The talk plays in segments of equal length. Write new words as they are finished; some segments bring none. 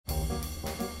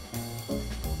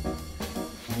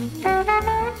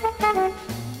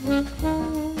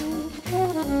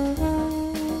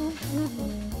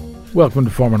Welcome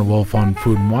to Foreman and Wolf on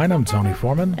Food and Wine. I'm Tony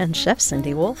Foreman. And Chef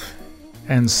Cindy Wolf.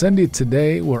 And Cindy,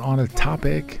 today we're on a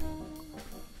topic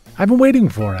I've been waiting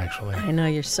for, actually. I know,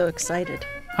 you're so excited.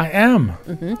 I am.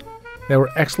 There were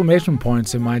exclamation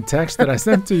points in my text that I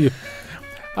sent to you.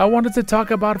 I wanted to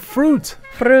talk about fruit.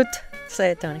 Fruit.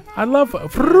 Say it, Tony. I love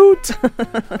fruit.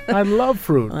 I love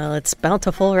fruit. Well, it's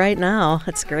bountiful right now.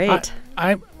 It's great.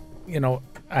 I have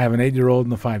an 8-year-old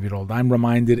and a 5-year-old. I'm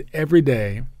reminded every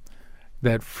day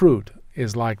that fruit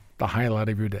is like the highlight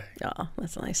of your day. Oh,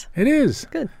 that's nice. It is.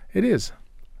 Good. It is.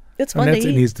 It's fun to eat.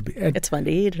 It needs to be. It's fun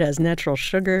to eat. It has natural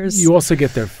sugars. You also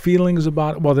get their feelings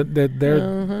about it. Well,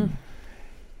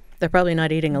 they're probably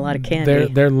not eating a lot of candy.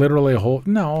 They're literally whole.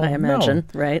 No, I imagine,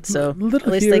 right? So little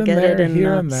at least here they and get there, it in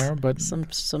here and there, but some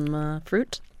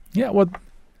fruit. Yeah, well,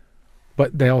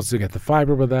 but they also get the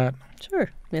fiber with that.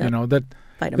 Sure. Yeah. That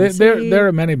vitamin C. There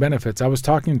are many benefits. I was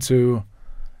talking to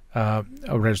a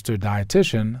registered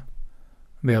dietitian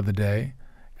the other day,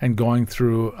 and going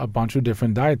through a bunch of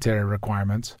different dietary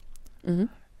requirements.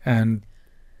 And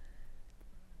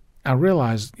I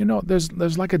realized,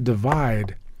 there's like a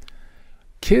divide.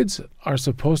 Kids are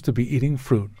supposed to be eating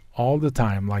fruit all the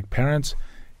time. Like parents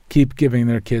keep giving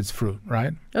their kids fruit,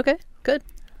 right? Okay, good.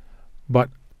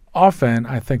 But often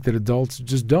I think that adults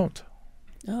just don't.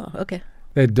 Oh, okay.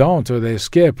 They don't, or they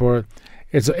skip, or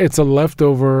it's a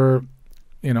leftover,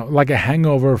 like a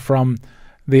hangover from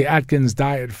the Atkins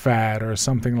diet fad or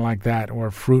something like that, where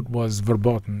fruit was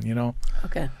verboten,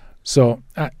 Okay. So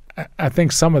I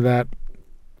think some of that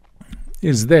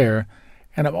is there.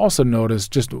 And I've also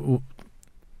noticed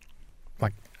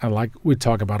we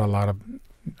talk about a lot of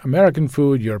American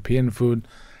food, European food.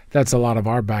 That's a lot of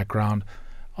our background.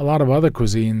 A lot of other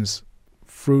cuisines,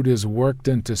 fruit is worked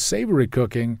into savory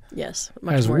cooking. Yes,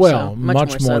 much as more well. So.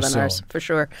 Much more than so. Ours, for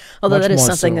sure. Although Much that is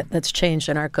more something so. that's changed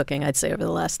in our cooking, I'd say, over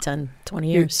the last 10,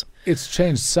 20 years. It's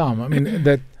changed some. I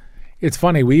mean, it's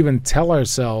funny. We even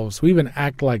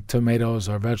act like tomatoes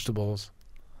are vegetables.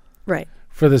 Right.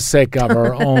 For the sake of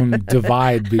our own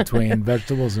divide between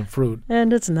vegetables and fruit.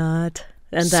 And it's not.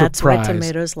 And that's why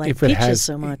tomatoes like peaches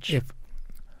so much. If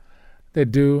they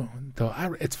do, though,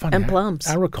 it's funny. And plums.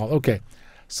 I recall. Okay,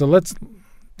 so let's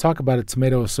talk about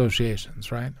tomato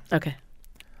associations, right? Okay.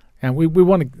 And we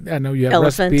want to. I know you have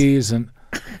Elephant. recipes and.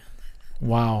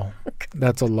 Wow,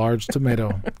 that's a large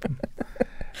tomato.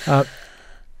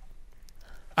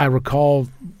 I recall,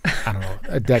 I don't know,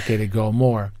 a decade ago or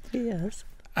more. Yes.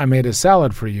 I made a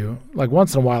salad for you. Like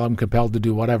once in a while, I'm compelled to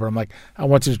do whatever. I'm like, I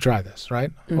want you to try this,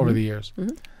 right? Over the years.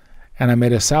 And I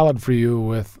made a salad for you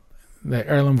with the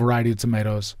heirloom variety of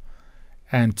tomatoes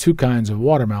and 2 kinds of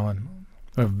watermelon,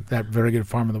 of that very good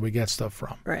farmer that we get stuff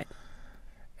from. Right.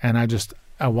 And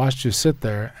I watched you sit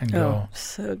there and go,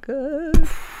 so good.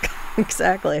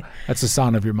 Exactly. That's the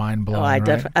sound of your mind blowing,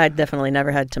 right? I definitely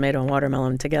never had tomato and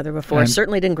watermelon together before. And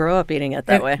certainly didn't grow up eating it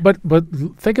that way. But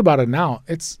think about it now.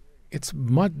 It's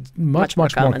much more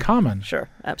common. Sure,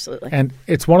 absolutely. And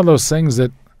it's one of those things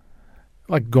that,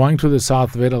 like going to the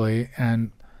south of Italy, and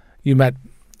you met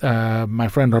my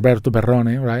friend Roberto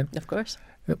Berroni, right? Of course.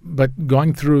 But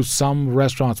going through some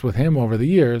restaurants with him over the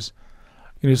years,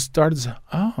 you started to say,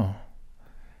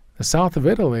 the south of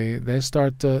Italy, they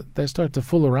start to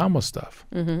fool around with stuff.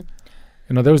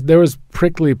 There was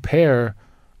prickly pear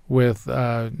with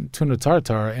tuna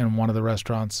tartare in one of the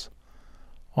restaurants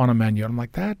on a menu. I'm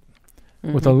like, that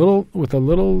with a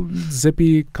little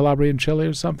zippy Calabrian chili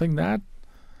or something,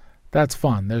 that's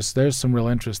fun. There's some real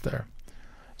interest there.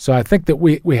 So I think that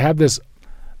we have this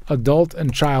adult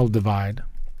and child divide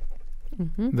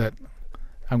that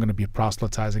I'm going to be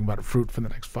proselytizing about fruit for the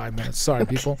next 5 minutes. Sorry,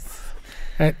 people.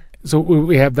 And so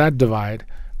we have that divide.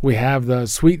 We have the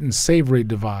sweet and savory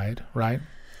divide, right?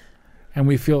 And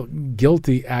we feel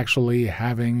guilty actually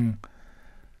having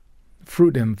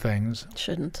fruit in things.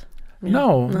 Shouldn't.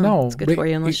 No. It's good for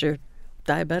you unless you're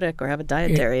diabetic or have a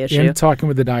dietary issue. In talking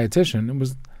with the dietitian, it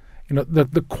was,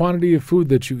 the quantity of food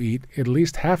that you eat, at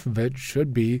least half of it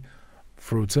should be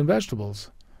fruits and vegetables.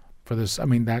 For this,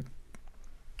 that.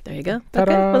 There you go. Ta-da.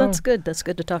 Okay, well that's good. That's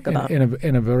good to talk about.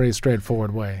 In a very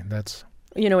straightforward way. That's.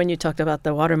 When you talked about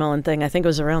the watermelon thing, I think it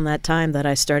was around that time that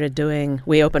I started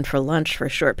we opened for lunch for a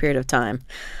short period of time.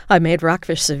 I made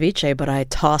rockfish ceviche, but I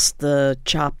tossed the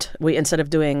chopped, prior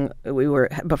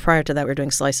to that we were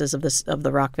doing slices of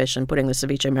the rockfish and putting the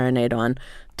ceviche marinade on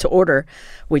to order.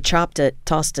 We chopped it,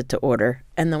 tossed it to order,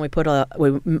 and then we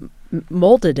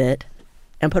molded it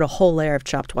and put a whole layer of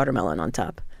chopped watermelon on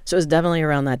top. So it was definitely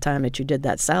around that time that you did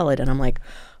that salad, and I'm like,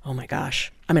 Oh my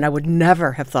gosh. I mean, I would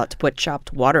never have thought to put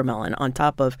chopped watermelon on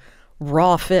top of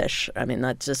raw fish. I mean,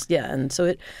 that's just, yeah. And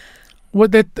so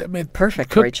I mean,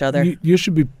 perfect for each other. You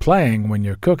should be playing when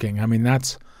you're cooking. I mean,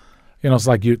 that's, it's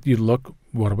like you look,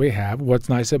 what do we have? What's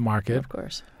nice at market? Of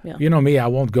course. Yeah. You know me, I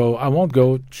won't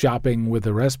go shopping with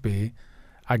a recipe.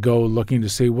 I go looking to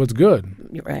see what's good.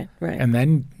 Right. And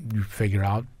then you figure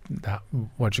out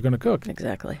what you're going to cook.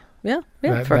 Exactly. Yeah.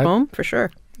 For home, for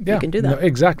sure. Yeah, you can do that. No,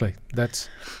 exactly. That's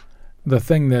the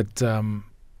thing that,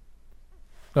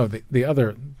 the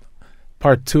other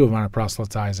part 2 of my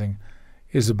proselytizing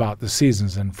is about the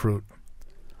seasons in fruit.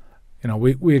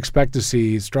 We expect to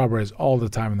see strawberries all the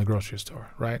time in the grocery store,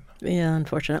 right? Yeah,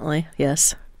 unfortunately,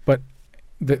 yes. But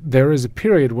there is a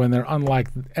period when they're unlike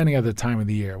any other time of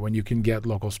the year when you can get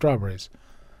local strawberries.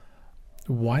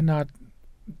 Why not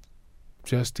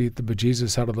just eat the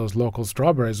bejesus out of those local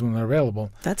strawberries when they're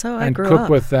available? That's how I grew up. And cook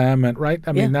with them, and right?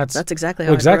 I mean, that's exactly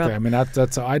how I grew up. I mean,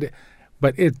 that's how I did.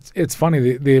 But it's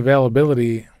funny, the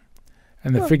availability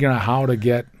and the figuring out how to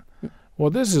get,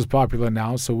 this is popular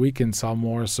now, so we can sell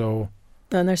more, so...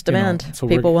 And there's demand. So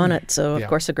people want it, so of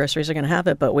course the groceries are going to have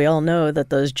it. But we all know that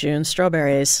those June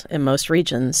strawberries in most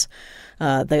regions,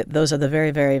 those are the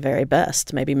very, very, very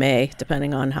best. Maybe May,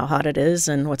 depending on how hot it is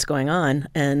and what's going on.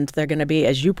 And they're going to be,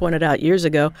 as you pointed out years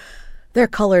ago, they're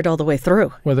colored all the way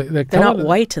through. Well, they're not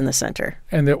white in the center.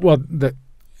 And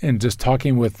and just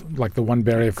talking with like the one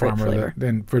berry farmer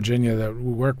in Virginia that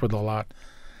we work with a lot,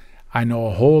 I know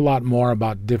a whole lot more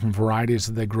about different varieties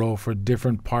that they grow for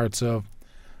different parts of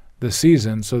the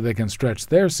season, so they can stretch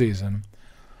their season.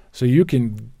 So you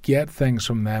can get things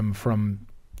from them from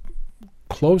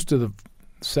close to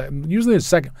usually the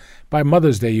second. By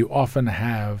Mother's Day, you often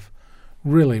have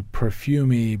really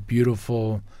perfumey,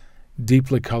 beautiful,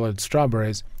 deeply colored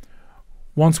strawberries.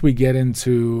 Once we get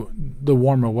into the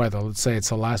warmer weather, let's say it's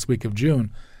the last week of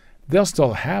June, they'll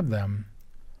still have them.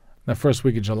 The first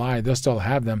week of July, they'll still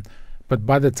have them. But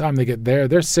by the time they get there,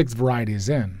 there's 6 varieties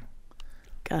in.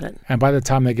 Got it. And by the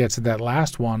time they get to that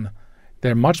last one,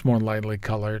 they're much more lightly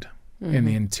colored in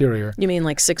the interior. You mean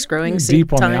like 6 growing seeds?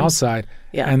 Deep on the outside.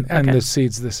 Yeah. And the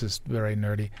seeds, this is very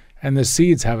nerdy, and the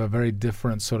seeds have a very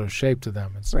different sort of shape to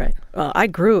them. Right. Well, I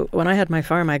grew, when I had my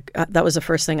farm, that was the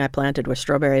first thing I planted was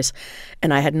strawberries.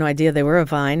 And I had no idea they were a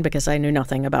vine because I knew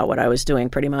nothing about what I was doing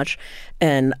pretty much.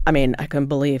 And I mean, I couldn't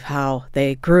believe how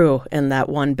they grew in that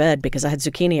one bed because I had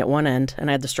zucchini at one end and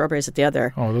I had the strawberries at the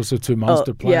other. Oh, those are 2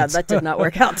 monster plants. Yeah, that did not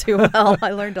work out too well.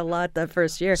 I learned a lot that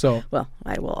first year.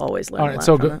 I will always learn a lot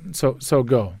from that. So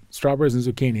go. Strawberries and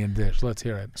zucchini in dish. Let's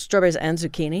hear it. Strawberries and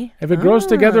zucchini? If it grows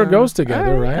together, it goes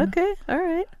together, right? Okay, all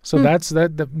right. So that's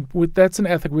an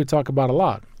ethic we talk about a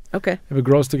lot. Okay. If it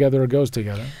grows together, it goes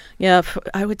together. Yeah,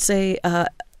 I would say, a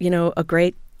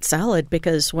great salad,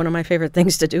 because one of my favorite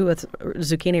things to do with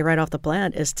zucchini right off the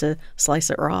plant is to slice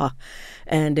it raw.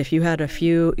 And if you had a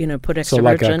few, put extra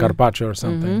virgin. So like a carpaccio or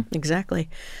something. Exactly.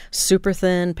 Super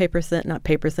thin, paper thin, not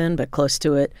paper thin, but close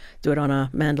to it. Do it on a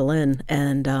mandolin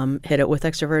and hit it with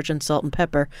extra virgin salt and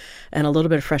pepper and a little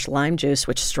bit of fresh lime juice,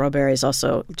 which strawberries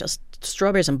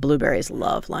and blueberries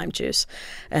love lime juice.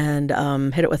 And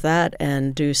hit it with that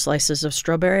and do slices of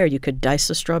strawberry, or you could dice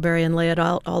a strawberry and lay it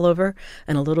out all over,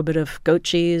 and a little bit of goat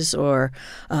cheese or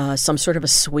some sort of a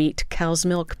sweet cow's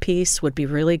milk piece would be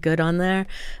really good on there.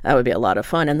 That would be a lot of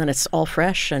fun. And then it's all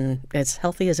fresh and as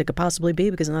healthy as it could possibly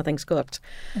be because nothing's cooked.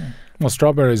 Well,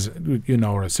 strawberries,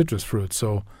 are a citrus fruit.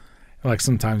 So like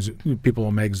sometimes people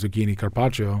will make zucchini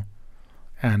carpaccio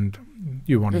and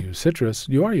you want to use citrus.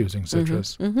 You are using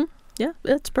citrus. Yeah,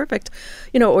 it's perfect.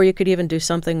 Or you could even do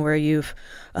something where you've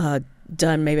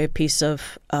done maybe a piece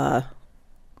of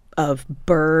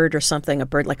bird or something, a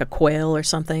bird like a quail or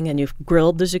something, and you've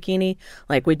grilled the zucchini.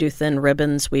 Like we do thin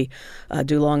ribbons, we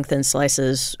do long thin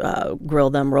slices, grill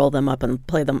them, roll them up, and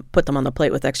put them on the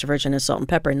plate with extra virgin and salt and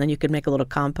pepper. And then you could make a little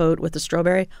compote with the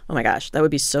strawberry. Oh my gosh, that would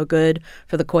be so good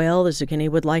for the quail. The zucchini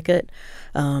would like it.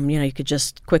 You could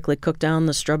just quickly cook down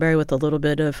the strawberry with a little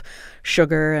bit of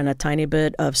sugar and a tiny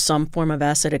bit of some form of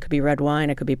acid. It could be red wine,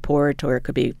 it could be port, or it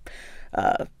could be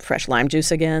fresh lime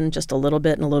juice again, just a little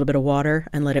bit and a little bit of water,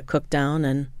 and let it cook down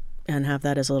and have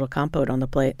that as a little compote on the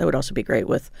plate. That would also be great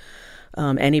with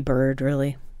any bird,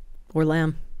 really, or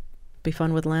lamb. Be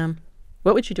fun with lamb.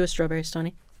 What would you do with strawberries,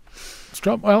 Tony?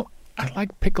 Well, I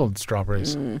like pickled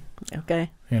strawberries.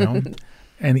 Okay.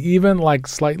 And even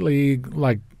slightly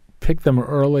pick them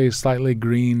early, slightly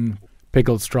green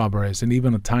pickled strawberries, and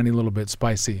even a tiny little bit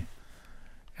spicy.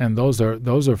 And those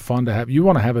are fun to have. You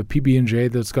want to have a PB&J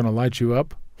that's going to light you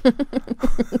up?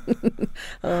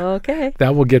 Okay.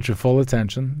 That will get your full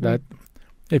attention.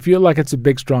 If you like, it's a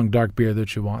big, strong, dark beer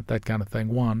that you want, that kind of thing.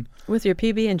 One. With your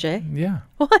PB&J? Yeah.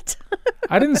 What?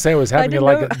 I didn't say I was having it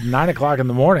like at 9 o'clock in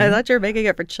the morning. I thought you were making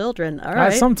it for children. All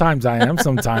right. Sometimes I am,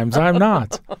 sometimes I'm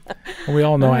not. We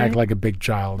all know I act like a big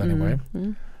child anyway.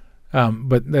 Mm-hmm.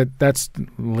 But that's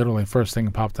literally the first thing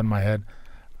that popped in my head.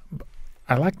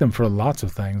 I like them for lots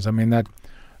of things. I mean, that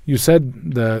you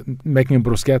said making a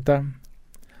bruschetta,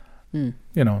 you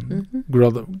know,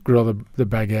 grill the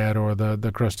baguette or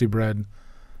the crusty bread,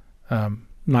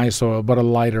 nice oil, but a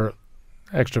lighter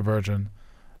extra virgin,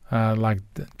 like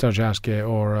Tajasque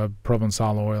or a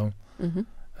Provençal oil,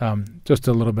 just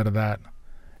a little bit of that.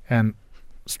 And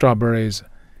strawberries,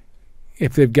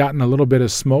 if they've gotten a little bit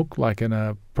of smoke, like in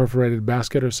a perforated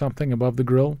basket or something above the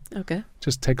grill,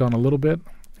 just take on a little bit.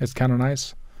 It's kind of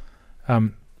nice.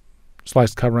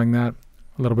 Sliced covering that,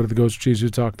 a little bit of the goat's cheese you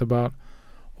talked about,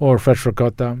 or fresh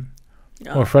ricotta,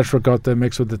 or fresh ricotta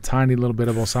mixed with a tiny little bit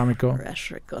of balsamico.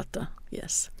 Fresh ricotta,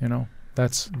 yes. You know,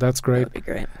 that's great. That would be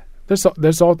great.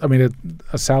 There's all. I mean,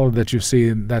 a salad that you see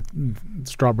in that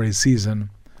strawberry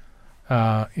season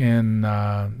in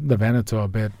the Veneto a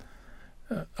bit,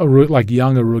 like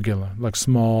young arugula, like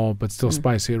small but still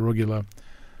spicy arugula,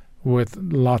 with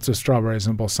lots of strawberries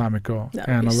and balsamico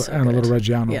and a little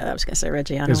Reggiano. Yeah, I was going to say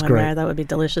Reggiano It's in great. there. That would be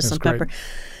delicious. It's Some pepper.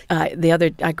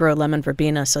 I grow lemon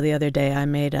verbena, so the other day I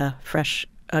made a fresh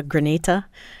granita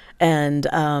and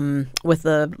with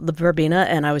the verbena,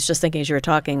 and I was just thinking as you were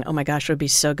talking, oh my gosh, it would be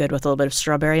so good with a little bit of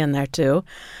strawberry in there too.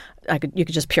 You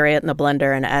could just puree it in the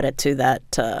blender and add it to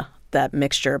that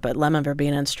mixture, but lemon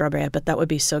verbena and strawberry, I bet that would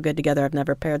be so good together. I've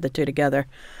never paired the two together.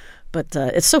 But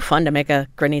it's so fun to make a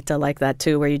granita like that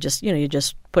too, where you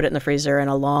just put it in the freezer in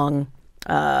a long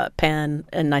pan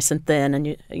and nice and thin, and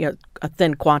you a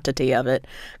thin quantity of it,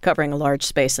 covering a large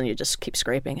space, and you just keep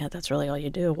scraping it. That's really all you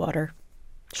do: water,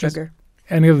 sugar.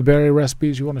 Any of the berry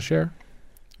recipes you want to share?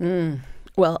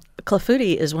 Well,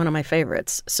 clafouti is one of my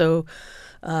favorites. So,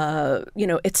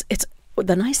 it's.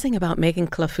 The nice thing about making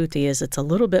clafouti is it's a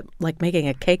little bit like making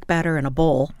a cake batter in a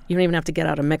bowl. You don't even have to get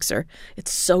out a mixer.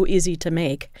 It's so easy to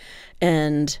make,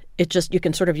 and you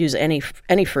can sort of use any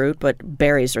fruit, but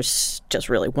berries are just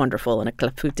really wonderful in a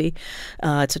clafouti.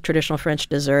 It's a traditional French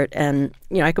dessert, and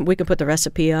we can put the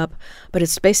recipe up, but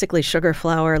it's basically sugar,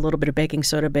 flour, a little bit of baking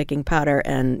soda, baking powder,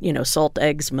 and salt,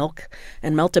 eggs, milk,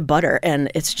 and melted butter, and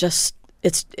it's just.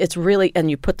 It's really,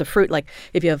 and you put the fruit, like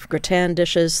if you have gratin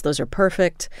dishes, those are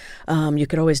perfect. You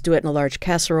could always do it in a large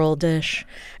casserole dish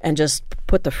and just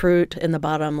put the fruit in the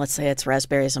bottom. Let's say it's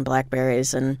raspberries and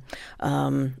blackberries, and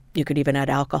you could even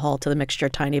add alcohol to the mixture a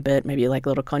tiny bit, maybe like a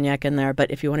little cognac in there. But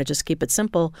if you want to just keep it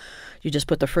simple, you just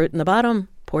put the fruit in the bottom,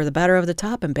 pour the batter over the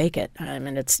top, and bake it. I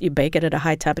mean, you bake it at a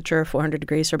high temperature, 400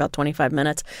 degrees for about 25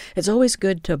 minutes. It's always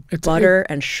good to butter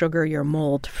and sugar your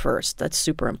mold first. That's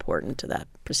super important to that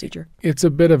procedure. It's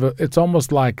it's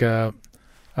almost like a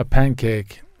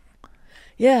pancake.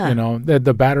 Yeah.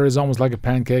 The batter is almost like a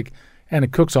pancake, and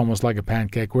it cooks almost like a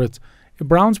pancake, where it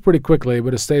browns pretty quickly,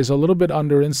 but it stays a little bit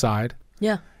under inside.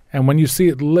 Yeah. And when you see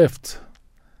it lift,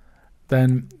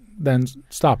 then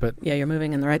stop it. Yeah, you're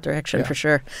moving in the right direction for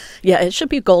sure. Yeah, it should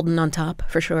be golden on top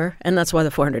for sure, and that's why the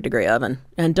 400-degree oven.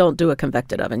 And don't do a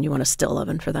convected oven. You want a still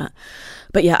oven for that.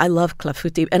 But yeah, I love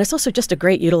clafouti, and it's also just a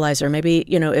great utilizer. Maybe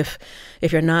if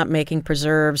you're not making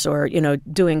preserves or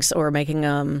doing or making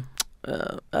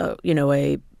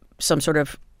some sort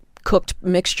of cooked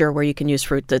mixture where you can use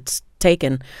fruit that's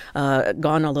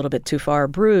gone a little bit too far,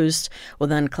 bruised, well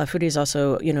then clafouti is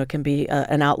also, can be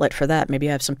an outlet for that. Maybe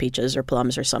you have some peaches or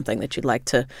plums or something that you'd like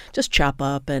to just chop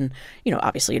up, and,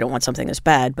 obviously you don't want something that's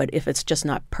bad, but if it's just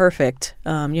not perfect,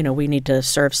 we need to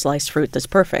serve sliced fruit that's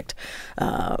perfect,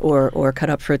 or cut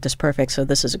up fruit that's perfect, so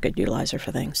this is a good utilizer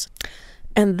for things.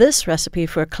 And this recipe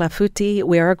for clafouti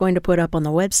we are going to put up on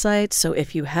the website, so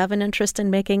if you have an interest in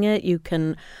making it, you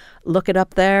can look it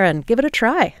up there and give it a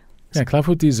try. Yeah,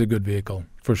 clafouti is a good vehicle,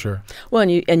 for sure. Well,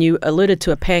 and you alluded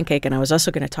to a pancake, and I was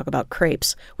also going to talk about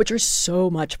crepes, which are so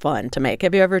much fun to make.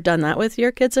 Have you ever done that with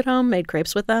your kids at home, made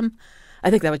crepes with them? I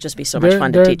think that would just be so much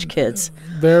fun to teach kids.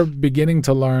 They're beginning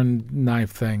to learn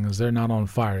knife things. They're not on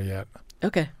fire yet.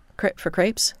 Okay. For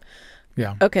crepes?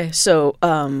 Yeah. Okay, so...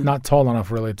 not tall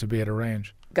enough, really, to be at a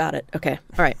range. Got it. Okay.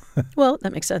 All right. Well,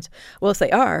 that makes sense. Well, if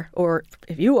they are, or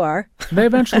if you are, they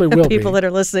eventually will be. People that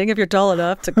are listening, if you're tall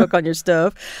enough to cook on your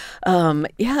stove.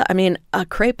 A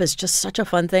crepe is just such a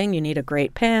fun thing. You need a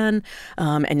great pan,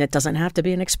 and it doesn't have to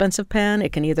be an expensive pan.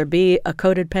 It can either be a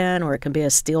coated pan or it can be a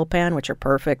steel pan, which are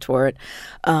perfect for it.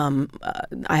 I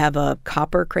have a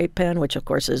copper crepe pan, which of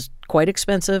course is quite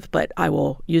expensive, but I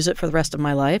will use it for the rest of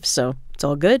my life, so It's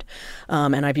all good.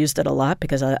 And I've used it a lot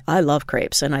because I love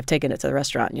crepes, and I've taken it to the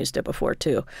restaurant and used it before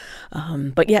too.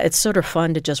 But yeah, it's sort of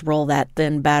fun to just roll that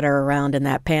thin batter around in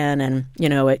that pan, and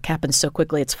it happens so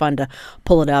quickly. It's fun to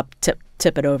pull it up, tip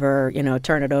it over,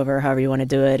 turn it over, however you want to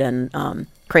do it. And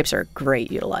crepes are a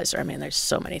great utilizer. I mean, there's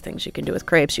so many things you can do with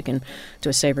crepes. You can do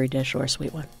a savory dish or a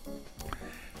sweet one.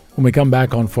 When we come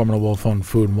back on Foreman and Wolf on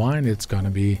Food and Wine, it's going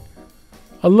to be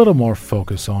a little more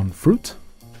focus on fruit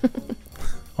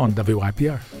on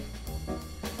WYPR.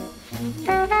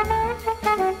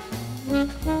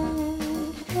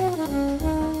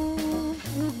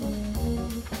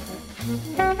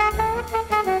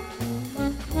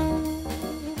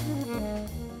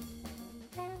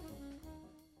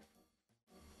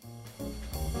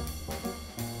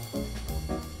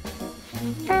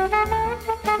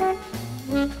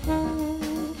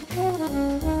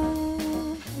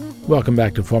 Welcome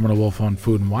back to Foreman and Wolf on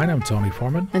Food and Wine. I'm Tony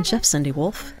Foreman. And Chef Cindy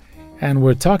Wolf. And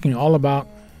we're talking all about,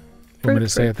 you want me to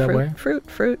say it that way?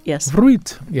 Fruit, yes.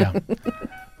 Fruit, yeah.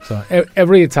 So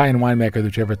every Italian winemaker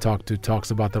that you ever talk to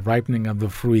talks about the ripening of the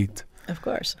fruit. Of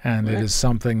course. And Right. It is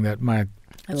something that my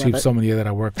I chief love it. sommelier that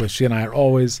I work with, she and I are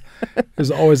always, there's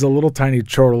always a little tiny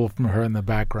chortle from her in the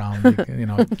background.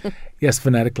 Yes,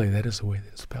 phonetically, that is the way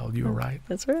it's spelled. You were right.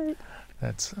 That's right.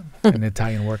 That's and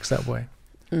Italian works that way.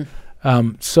 Mm.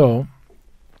 So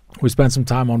we spent some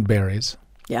time on berries.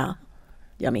 Yeah.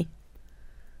 Yummy.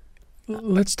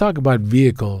 Let's talk about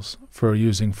vehicles for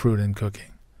using fruit in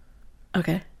cooking.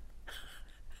 Okay.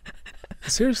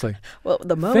 Seriously. Well,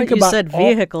 the moment you about said all-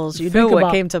 vehicles, you know think what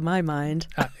about- came to my mind.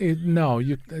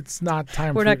 It's not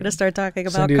time We're for not going to start talking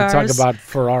about Cindy cars. to talk about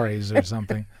Ferraris or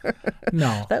something.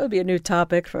 No. That would be a new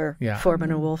topic for Yeah. Foreman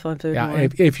and Wolf on Food and Yeah,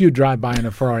 Wine. if you drive by in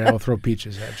a Ferrari, I will throw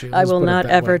peaches at you. I Let's will put it not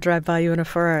that ever way. drive by you in a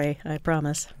Ferrari, I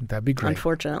promise. That'd be great.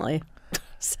 Unfortunately.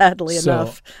 Sadly So,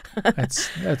 enough.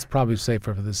 that's probably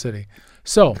safer for the city.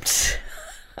 So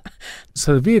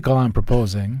the vehicle I'm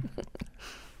proposing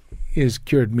is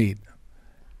cured meat.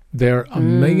 There are a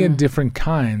million different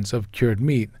kinds of cured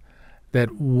meat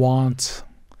that want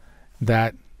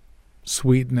that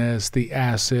sweetness, the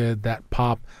acid, that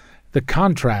pop, the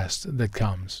contrast that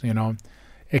comes.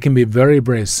 It can be very,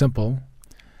 very simple,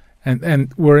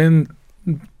 and we're in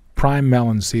prime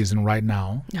melon season right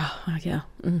now. Oh, yeah.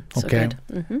 So Okay.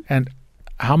 good. Hmm. And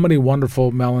how many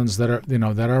wonderful melons that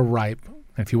are ripe.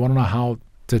 If you want to know how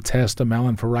to test a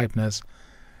melon for ripeness,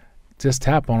 just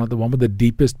tap on it. The one with the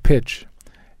deepest pitch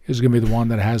is going to be the one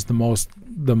that has the most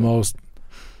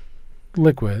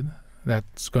liquid.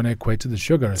 That's going to equate to the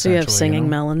sugar. So you have essentially, singing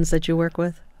melons that you work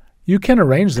with? You can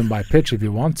arrange them by pitch if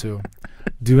you want to.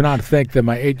 Do not think that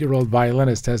my 8-year-old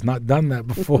violinist has not done that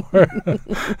before.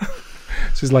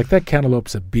 She's like, that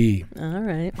cantaloupe's a B. All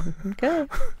right. Okay.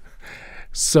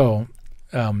 So,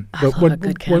 love but a good when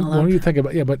you cantaloupe. think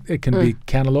about, but it can be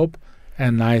cantaloupe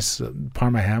and nice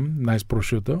Parma ham, nice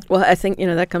prosciutto. Well, I think,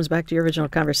 that comes back to your original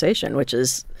conversation, which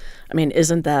is,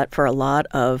 isn't that for a lot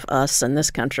of us in this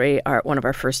country, one of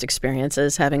our first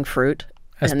experiences having fruit?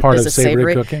 As And part is of it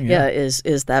savory cooking, yeah. is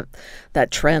that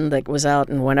trend that was out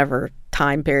in whatever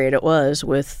time period it was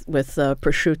with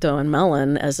prosciutto and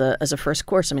melon as a first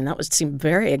course. That seemed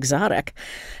very exotic,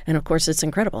 and of course it's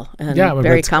incredible and But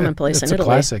very it's commonplace it's in a Italy.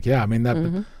 classic, yeah.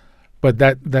 But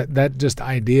that just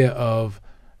idea of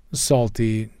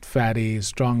salty, fatty,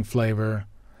 strong flavor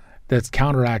that's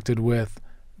counteracted with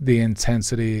the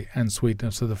intensity and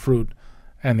sweetness of the fruit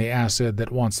and the acid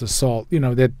that wants the salt.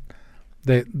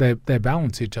 That they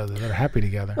balance each other. They're happy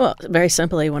together. Well, very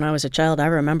simply, when I was a child, I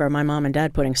remember my mom and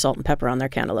dad putting salt and pepper on their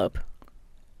cantaloupe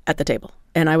at the table.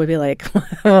 And I would be like,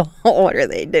 what are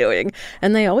they doing?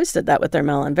 And they always did that with their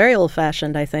melon. Very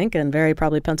old-fashioned, I think, and very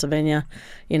probably Pennsylvania,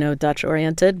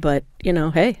 Dutch-oriented. But,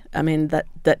 hey,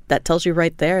 that tells you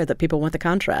right there that people want the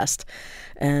contrast.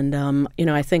 And,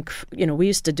 I think, we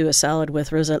used to do a salad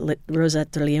with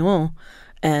Rosette de Lyon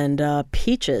and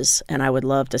peaches, and I would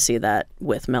love to see that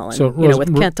with melon. So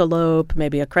With cantaloupe,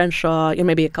 maybe a Crenshaw,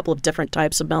 maybe a couple of different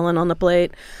types of melon on the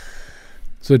plate.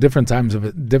 So different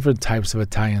types of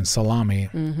Italian salami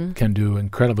can do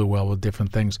incredibly well with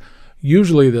different things.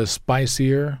 Usually, the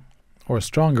spicier or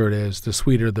stronger it is, the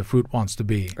sweeter the fruit wants to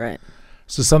be. Right.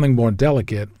 So something more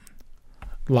delicate,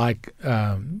 like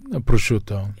a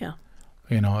prosciutto. Yeah.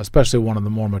 Especially one of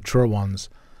the more mature ones.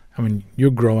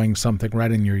 You're growing something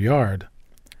right in your yard.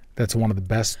 That's one of the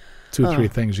best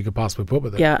 2-3 things you could possibly put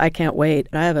with it. Yeah, I can't wait.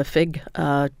 I have a fig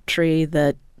tree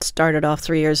that started off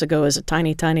 3 years ago as a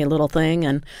tiny, tiny little thing,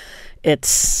 and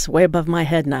it's way above my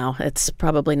head now. It's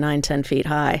probably 9, 10 feet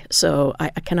high. So I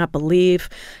cannot believe,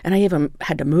 and I even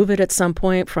had to move it at some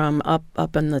point from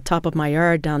up in the top of my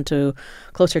yard down to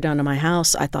closer down to my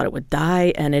house. I thought it would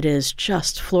die, and it is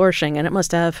just flourishing. And it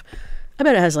must have, I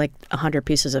bet it has like 100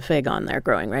 pieces of fig on there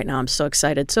growing right now. I'm so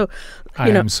excited. So, I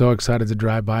am so excited to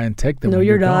drive by and take them. No, when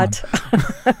you're gone. not.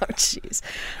 Oh, jeez.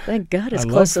 Thank God it's I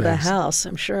close to love the figs. house.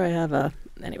 I'm sure I have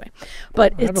anyway.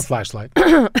 But I have a it's, flashlight.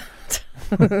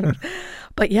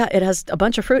 but yeah, it has a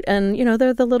bunch of fruit, and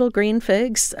they're the little green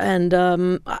figs. And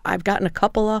I've gotten a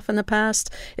couple off in the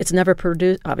past. It's never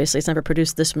produced. Obviously, it's never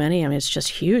produced this many. I mean, it's just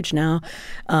huge now.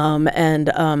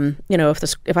 If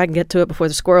I can get to it before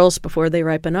the squirrels, before they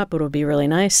ripen up, it'll be really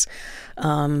nice.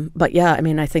 But yeah, I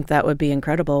mean, I think that would be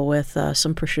incredible with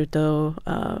some prosciutto,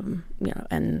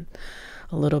 and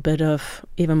a little bit of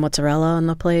even mozzarella on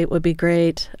the plate would be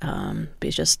great.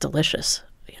 Be just delicious.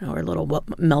 Or little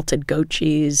melted goat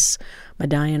cheese,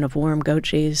 medallion of warm goat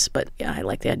cheese. But yeah, I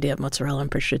like the idea of mozzarella and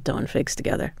prosciutto and figs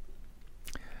together.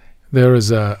 There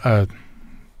is a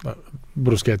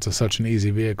bruschetta is such an easy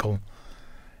vehicle.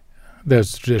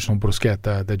 There's traditional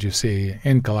bruschetta that you see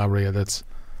in Calabria that's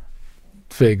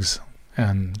figs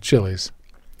and chilies,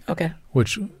 Okay.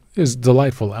 which is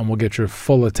delightful and will get your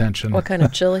full attention. What kind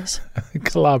of chilies?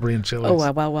 Calabrian chilies.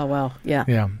 Oh, wow. Yeah.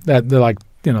 Yeah, that they're like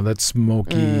that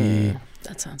smoky.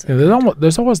 That sounds Yeah,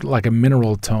 there's always like a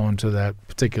mineral tone to that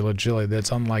particular chili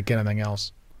that's unlike anything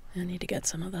else. I need to get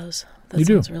some of those. That You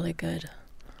do. sounds really good.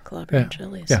 Calabrian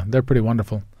chilies. Yeah, they're pretty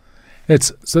wonderful.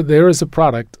 So there is a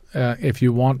product, if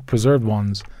you want preserved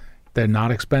ones, they're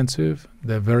not expensive.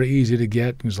 They're very easy to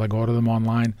get. You just order them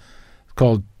online. It's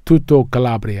called Tutto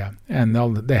Calabria, and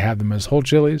they have them as whole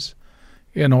chilies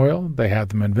in oil. They have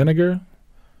them in vinegar.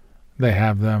 They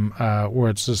have them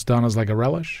where it's just done as like a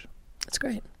relish. That's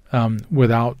great.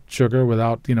 Without sugar,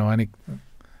 without any.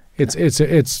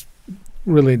 It's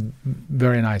really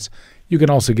very nice. You can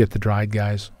also get the dried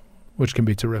guys, which can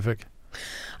be terrific.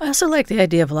 I also like the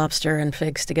idea of lobster and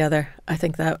figs together. I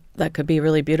think that could be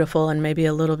really beautiful, and maybe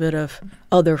a little bit of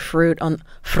other fruit on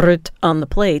the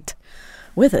plate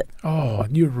with it. Oh,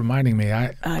 you're reminding me.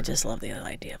 I just love the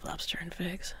idea of lobster and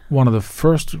figs. One of the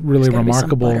first really There's gotta be some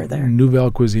remarkable butter there.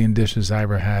 Nouvelle Cuisine dishes I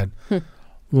ever had.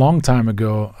 Long time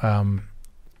ago,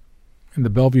 in the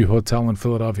Bellevue Hotel in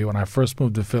Philadelphia, when I first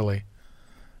moved to Philly,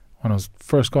 when I was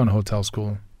first going to hotel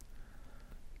school,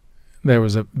 there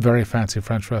was a very fancy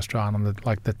French restaurant on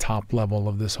the top level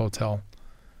of this hotel.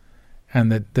 And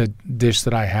the dish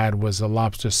that I had was a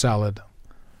lobster salad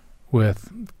with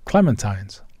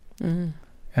clementines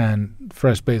and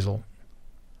fresh basil.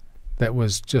 That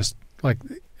was just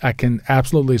I can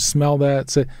absolutely smell that.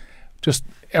 So just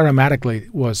aromatically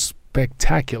was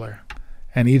spectacular.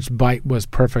 And each bite was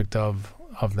perfect of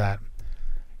that.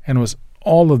 And it was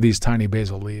all of these tiny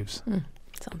basil leaves.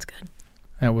 Sounds good.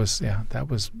 That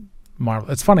was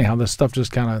marvelous. It's funny how this stuff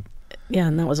just kind of... Yeah,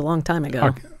 and that was a long time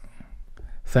ago.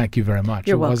 Thank you very much.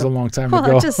 You're it was a welcome. long time Well,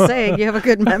 ago. I'm just saying, you have a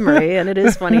good memory, and it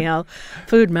is funny how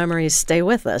food memories stay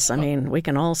with us. I mean, we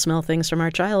can all smell things from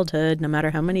our childhood, no matter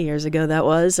how many years ago that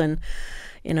was, and,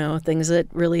 things that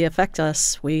really affect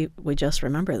us, we just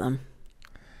remember them.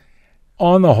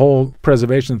 On the whole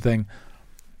preservation thing,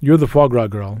 you're the foie gras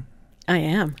girl. I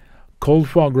am. Cold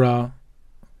foie gras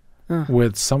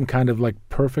with some kind of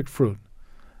perfect fruit.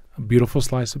 A beautiful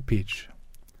slice of peach.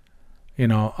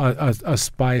 A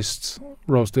spiced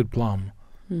roasted plum.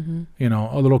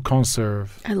 A little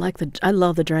conserve. I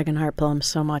love the dragon heart plums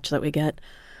so much that we get.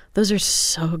 Those are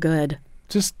so good.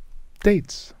 Just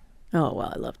dates. Oh,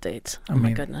 well, I love dates. Oh,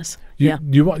 my goodness.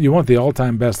 You want the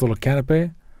all-time best little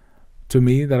canapé, to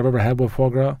me, that I've ever had with foie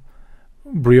gras?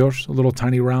 Brioche, little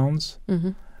tiny rounds.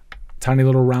 Tiny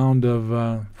little round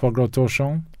of foie gras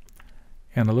torchon,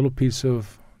 and a little piece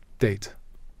of date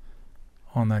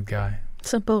on that guy.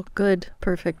 Simple, good,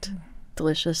 perfect,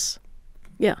 delicious.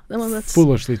 Yeah, well, that's...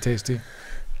 Foolishly tasty.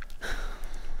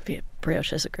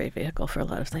 Brioche is a great vehicle for a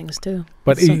lot of things, too.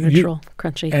 But it's so neutral,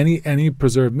 crunchy. Any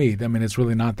preserved meat, I mean, it's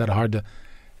really not that hard to...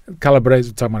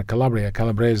 Calabrese, talking about Calabria,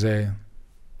 Calabrese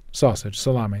sausage,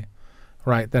 salami,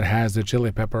 right, that has the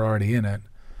chili pepper already in it.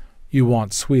 You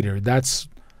want sweeter. That's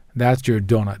your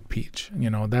donut peach.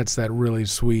 That's that really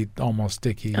sweet, almost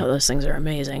sticky. Oh, those things are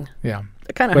amazing. Yeah.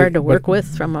 They're kind of hard to work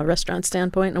with from a restaurant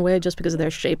standpoint in a way, just because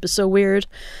their shape is so weird.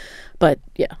 But,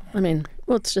 yeah, I mean,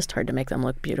 well, it's just hard to make them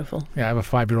look beautiful. Yeah, I have a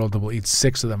 5-year-old that will eat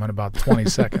 6 of them in about 20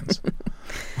 seconds.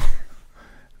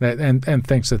 And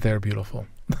thinks that they're beautiful.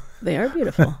 They are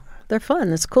beautiful. They're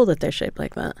fun. It's cool that they're shaped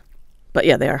like that. But,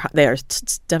 yeah, they are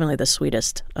definitely the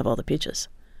sweetest of all the peaches.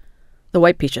 The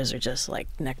white peaches are just like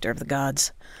nectar of the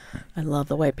gods. I love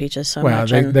the white peaches so Well,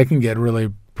 much. they can get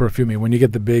really perfumey when you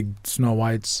get the big snow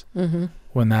whites. Mm-hmm.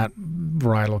 When that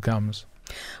varietal comes.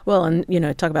 Well, and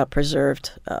talk about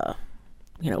preserved.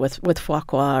 With foie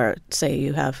gras, or say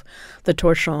you have the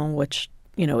torchon, which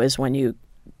is when you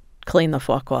clean the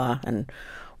foie gras and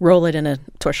roll it in a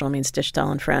torchon means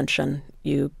dish-towel in French, and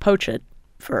you poach it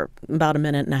for about a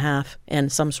minute and a half in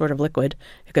some sort of liquid.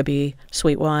 It could be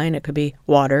sweet wine, it could be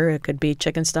water, it could be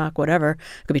chicken stock, whatever.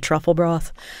 It could be truffle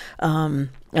broth, and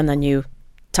then you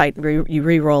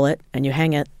re-roll it and you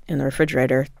hang it in the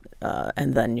refrigerator,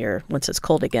 and then once it's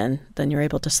cold again, then you're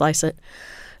able to slice it.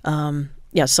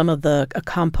 Some of a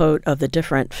compote of the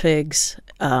different figs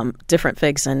and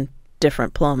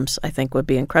different plums, I think would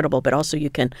be incredible. But also you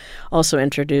can also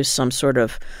introduce some sort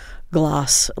of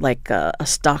gloss, like a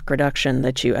stock reduction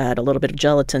that you add a little bit of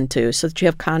gelatin to, so that you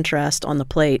have contrast on the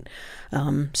plate.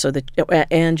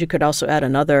 And you could also add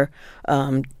another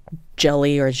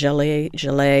jelly or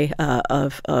gelée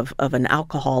of an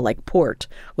alcohol like port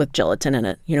with gelatin in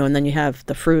it. And then you have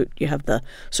the fruit, you have the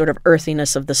sort of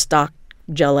earthiness of the stock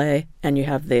gelée, and you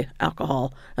have the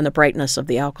alcohol and the brightness of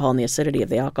the alcohol and the acidity of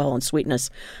the alcohol and sweetness,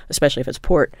 especially if it's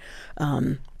port.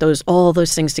 All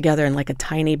those things together, and like a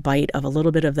tiny bite of a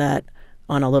little bit of that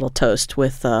on a little toast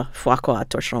with foie gras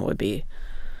torchon would be.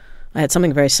 I had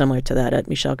something very similar to that at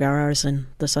Michel Garard's in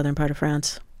the southern part of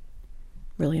France.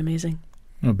 Really amazing.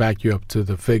 I'll back you up to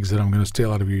the figs that I'm going to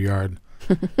steal out of your yard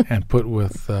and put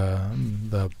with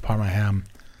the Parma ham.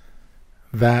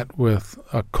 That with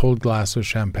a cold glass of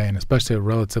champagne, especially a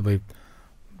relatively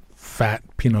fat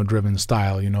Pinot-driven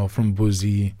style, from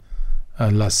Bouzy,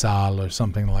 La Salle, or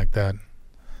something like that.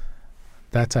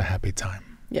 That's a happy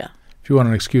time. Yeah. If you want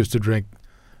an excuse to drink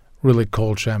really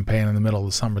cold champagne in the middle of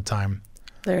the summertime,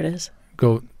 there it is.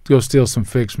 Go steal some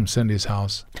figs from Cindy's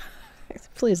house.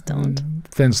 Please don't.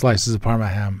 Thin slices of Parma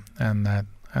ham,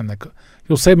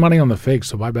 you'll save money on the figs,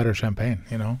 so buy better champagne.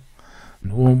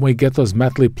 When we get those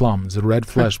methley plums, the red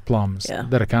flesh plums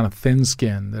that are kind of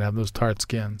thin-skinned, that have those tart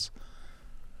skins,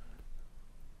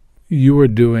 you were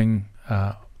doing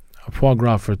a foie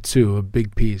gras for two, a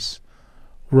big piece,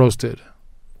 roasted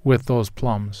with those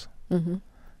plums in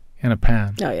a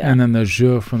pan. Oh, yeah. And then the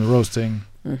jus from the roasting.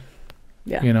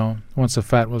 Yeah. Once the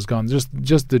fat was gone,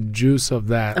 just the juice of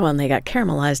that. Oh, and they got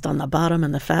caramelized on the bottom,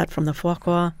 and the fat from the foie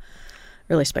gras,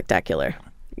 really spectacular.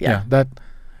 Yeah.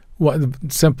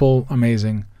 Simple,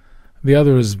 amazing. The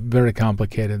other is very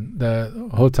complicated. The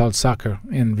Hotel Sacher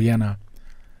in Vienna,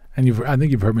 and I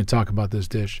think you've heard me talk about this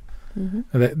dish. Mm-hmm.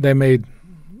 They made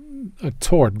a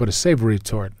tort, but a savory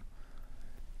tort.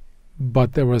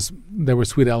 But there were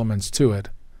sweet elements to it,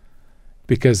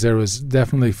 because there was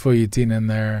definitely feuilletine in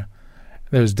there.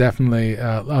 There's definitely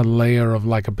a layer of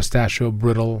like a pistachio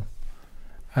brittle,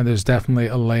 and there's definitely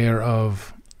a layer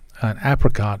of an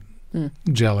apricot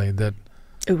jelly that.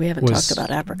 Ooh, we haven't talked about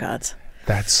apricots.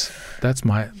 That's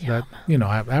my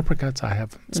apricots I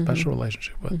have a special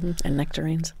relationship with, and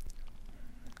nectarines.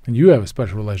 And you have a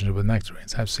special relationship with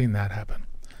nectarines. I've seen that happen.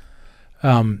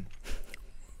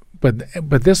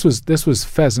 But this was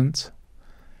pheasant,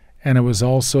 and it was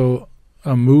also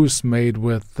a mousse made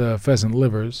with pheasant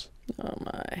livers. Oh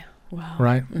my! Wow!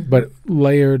 Right, but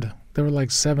layered. There were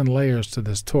like 7 layers to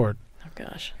this tort. Oh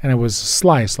gosh! And it was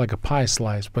sliced like a pie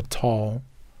slice, but tall.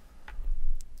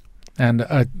 And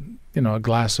a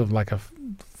glass of like a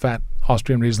fat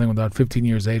Austrian Riesling with about 15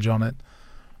 years age on it.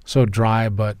 So dry,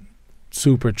 but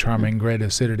super charming, great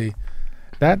acidity.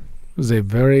 That was a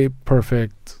very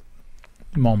perfect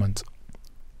moment.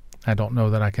 I don't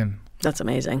know that I can. That's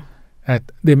amazing. At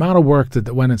the amount of work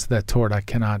that went into that tort, I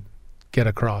cannot get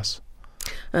across.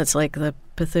 That's like the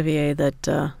Pithivier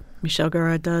that Michel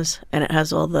Garard does, and it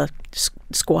has all the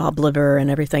squab liver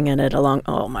and everything in it along.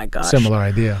 Oh my gosh. Similar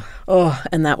idea. Oh,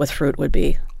 and that with fruit would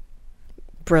be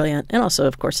brilliant. And also,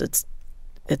 of course, it's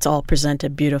all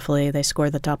presented beautifully. They score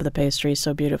the top of the pastry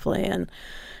so beautifully, and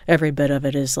every bit of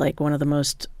it is like one of the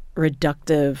most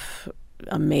reductive,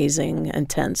 amazing,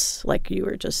 intense, like you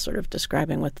were just sort of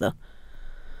describing with the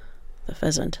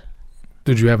pheasant.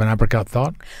 Did you have an apricot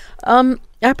thought?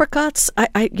 Apricots,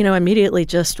 I immediately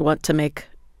just want to make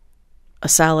a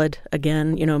salad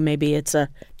again. Maybe it's a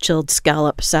chilled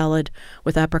scallop salad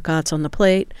with apricots on the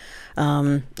plate.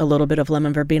 A little bit of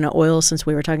lemon verbena oil, since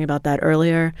we were talking about that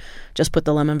earlier. Just put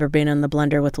the lemon verbena in the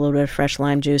blender with a little bit of fresh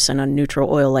lime juice and a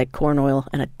neutral oil like corn oil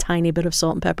and a tiny bit of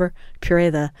salt and pepper. Puree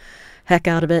the heck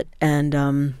out of it, and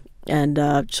and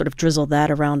sort of drizzle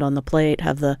that around on the plate.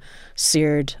 Have the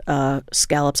seared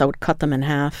scallops. I would cut them in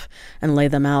half and lay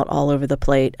them out all over the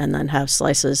plate, and then have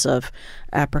slices of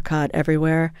apricot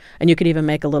everywhere. And you could even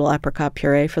make a little apricot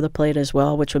puree for the plate as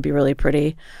well, which would be really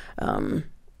pretty.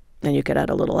 And you could add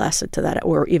a little acid to that,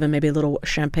 or even maybe a little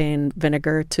champagne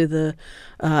vinegar to the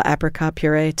apricot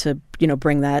puree to,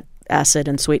 bring that acid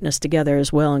and sweetness together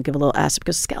as well, and give a little acid,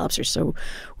 because scallops are so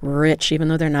rich. Even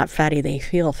though they're not fatty, they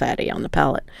feel fatty on the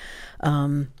palate.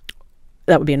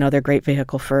 That would be another great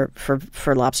vehicle for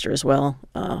lobster as well.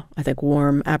 I think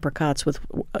warm apricots with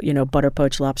butter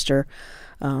poached lobster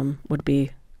would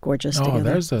be gorgeous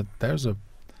together. There's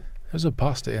a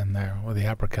pasta in there with the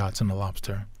apricots and the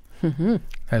lobster. Mm-hmm.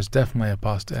 There's definitely a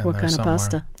pasta in what there kind somewhere. of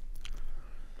pasta?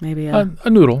 Maybe a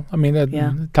noodle. I mean,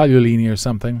 tagliolini or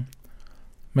something.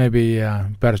 Maybe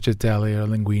percitelli or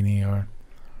linguine, or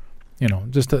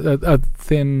just a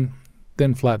thin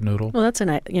flat noodle. Well, that's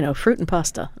fruit and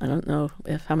pasta. I don't know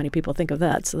how many people think of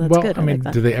that, so that's good. I mean, like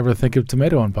that. Do they ever think of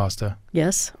tomato and pasta?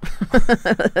 Yes,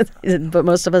 but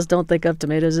most of us don't think of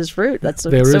tomatoes as fruit. That's so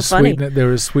funny.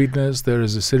 There is sweetness. There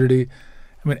is acidity.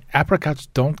 I mean, apricots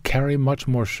don't carry much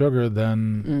more sugar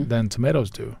than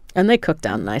tomatoes do. And they cook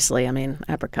down nicely. I mean,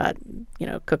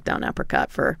 cook down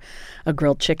apricot for a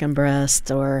grilled chicken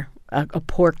breast or a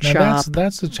pork chop.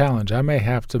 That's the challenge. I may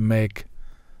have to make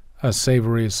a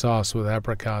savory sauce with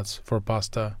apricots for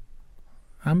pasta.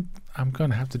 I'm going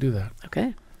to have to do that. Okay.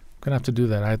 I'm going to have to do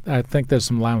that. I think there's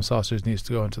some lamb sausage needs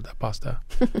to go into that pasta.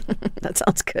 That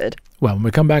sounds good. Well, when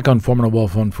we come back on Foreman and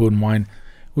Wolf on Food and Wine,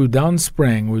 we've done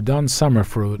spring, we've done summer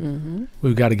fruit. Mm-hmm.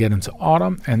 We've got to get into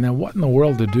autumn, and then what in the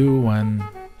world to do when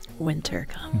winter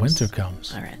comes. Winter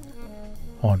comes. All right.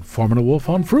 On Foreman and Wolf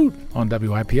on Fruit on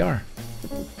WIPR.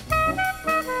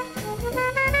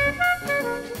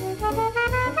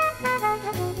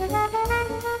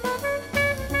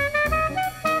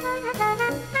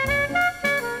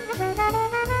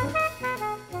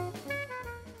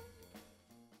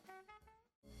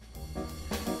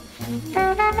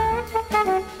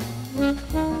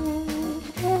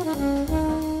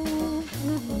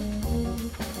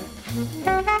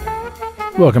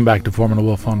 Welcome back to Foreman and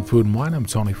Wolf on Food and Wine. I'm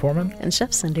Tony Foreman. And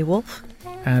Chef Cindy Wolf.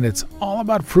 And it's all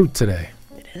about fruit today.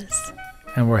 It is.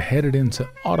 And we're headed into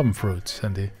autumn fruits,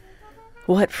 Cindy.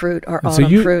 What fruit are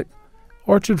autumn fruit?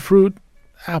 Orchard fruit,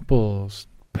 apples,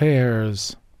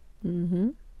 pears. Mm-hmm.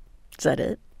 Is that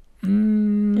it?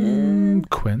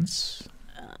 Quince.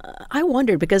 I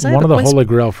wondered because one of the holy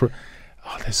grail fruit.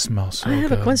 Oh, they smell so good. I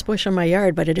have a quince bush in my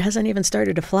yard, but it hasn't even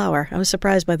started to flower. I was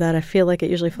surprised by that. I feel like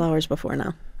it usually flowers before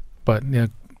now. But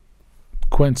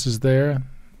quince is there.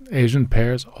 Asian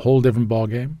pears, a whole different ball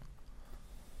game.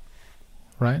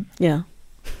 Right? Yeah.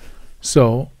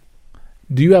 So,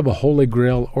 do you have a holy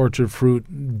grail orchard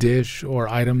fruit dish or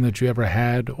item that you ever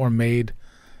had or made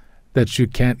that you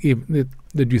can't even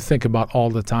that you think about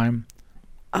all the time?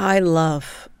 I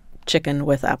love chicken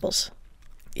with apples.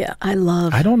 Yeah, I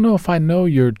don't know if I know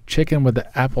your chicken with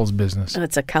the apples business.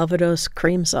 It's a Calvados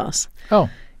cream sauce. Oh.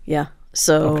 Yeah.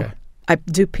 So okay. I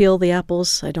do peel the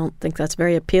apples. I don't think that's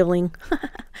very appealing.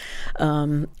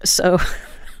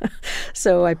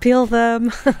 So I peel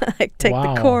them. I take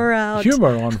the core out.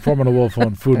 Humor on Foreman and Wolf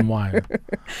on Food and Wine.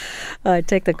 I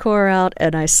take the core out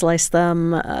and I slice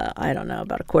them, I don't know,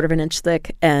 about a 1/4 inch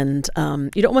thick. And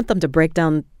you don't want them to break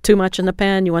down too much in the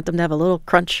pan. You want them to have a little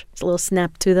crunch, a little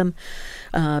snap to them,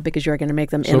 because you're going to make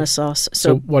them in a sauce.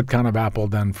 So what kind of apple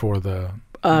then for the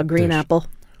green dish? Apple.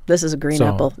 This is a green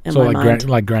apple in my mind.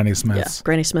 Like Granny Smith's. Yeah,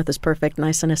 Granny Smith is perfect,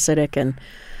 nice and acidic, and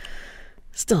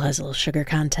still has a little sugar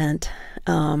content.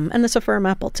 And it's a firm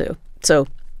apple, too. So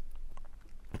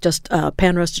just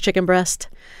pan roasted chicken breast.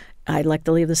 I like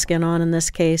to leave the skin on in this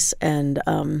case. And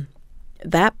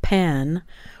that pan,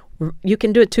 you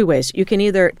can do it two ways. You can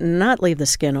either not leave the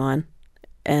skin on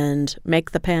and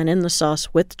make the pan in the sauce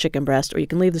with the chicken breast, or you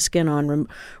can leave the skin on,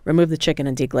 remove the chicken,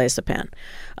 and deglaze the pan.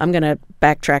 I'm going to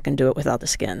backtrack and do it without the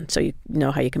skin, so you know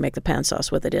how you can make the pan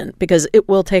sauce with it in, because it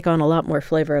will take on a lot more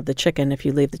flavor of the chicken if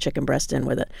you leave the chicken breast in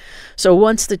with it. So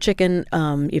once the chicken,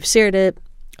 you've seared it,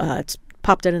 it's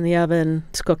popped it in the oven,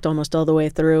 it's cooked almost all the way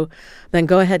through, then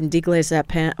go ahead and deglaze that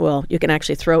pan. Well, you can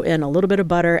actually throw in a little bit of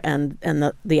butter and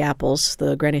the apples,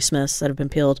 the Granny Smiths that have been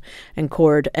peeled and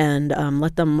cored, and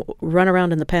let them run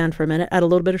around in the pan for a minute. Add a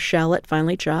little bit of shallot,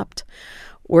 finely chopped.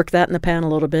 Work that in the pan a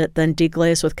little bit, then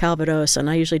deglaze with Calvados, and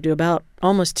I usually do about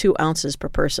almost 2 ounces per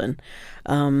person.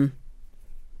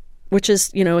 Which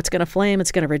is, it's going to flame,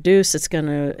 it's going to reduce, it's going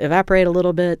to evaporate a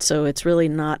little bit, so it's really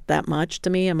not that much to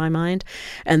me in my mind.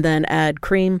 And then add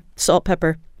cream, salt,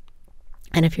 pepper,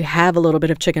 And if you have a little bit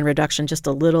of chicken reduction, just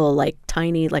a little like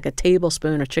tiny, like a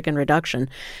tablespoon of chicken reduction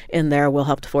in there will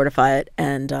help to fortify it.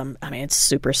 And I mean, it's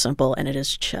super simple, and it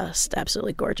is just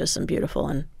absolutely gorgeous and beautiful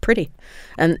and pretty.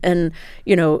 And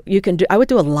you know, you can do. I would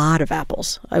do a lot of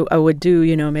apples. I would do,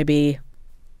 you know, maybe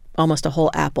almost a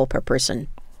whole apple per person.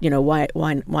 You know, why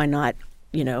not?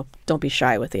 You know, don't be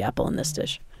shy with the apple in this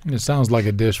dish. It sounds like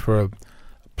a dish for a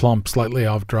plump, slightly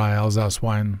off dry Alsace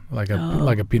wine, like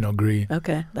a Pinot Gris.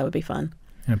 Okay, that would be fun.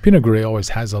 And Pinot Gris always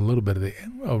has a little bit of the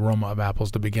aroma of apples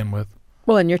to begin with.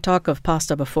 Well, in your talk of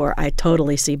pasta before, I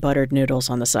totally see buttered noodles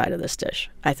on the side of this dish.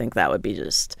 I think that would be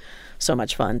just so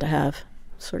much fun to have.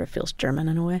 Sort of feels German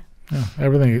in a way. Yeah,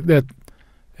 everything that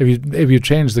if you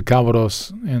change the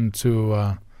Calvados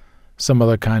into some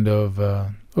other kind of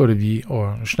eau de vie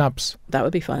or schnapps, that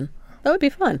would be fun. That would be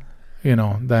fun. You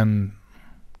know, then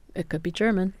it could be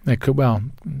German. It could, well,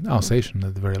 Alsatian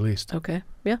at the very least. Okay,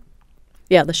 yeah.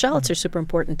 Yeah, the shallots are super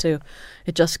important too.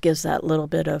 It just gives that little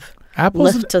bit of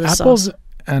apples, lift to the apples sauce.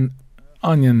 And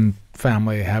onion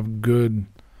family have good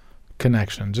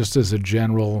connection. Just as a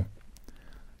general,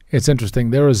 it's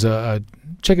interesting. There was a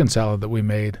chicken salad that we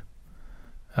made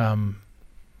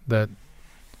that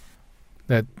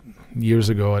years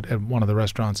ago at one of the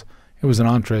restaurants. It was an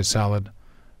entree salad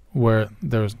where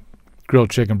there was grilled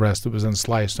chicken breast that was then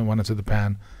sliced and went into the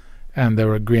pan, and there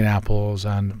were green apples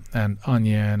and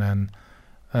onion and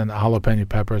jalapeno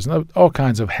peppers and all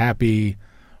kinds of happy,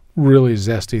 really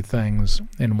zesty things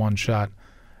in one shot.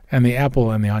 And the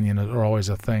apple and the onion are always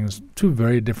a thing. Two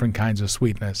very different kinds of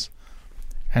sweetness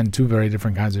and two very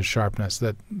different kinds of sharpness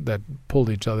that pulled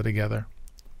each other together.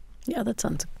 Yeah, that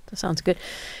sounds good.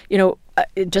 You know,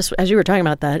 just as you were talking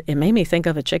about that, it made me think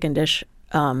of a chicken dish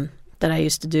that I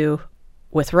used to do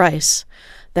with rice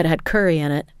that had curry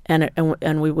in it,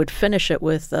 and we would finish it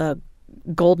with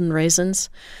golden raisins.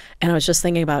 And I was just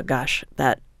thinking about, gosh,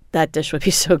 that dish would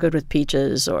be so good with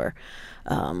peaches, or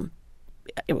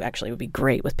it would be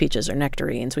great with peaches or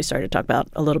nectarines. We started to talk about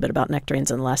a little bit about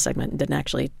nectarines in the last segment and didn't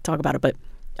actually talk about it, but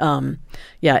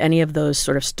yeah, any of those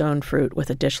sort of stone fruit with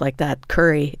a dish like that.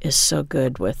 Curry is so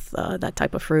good with that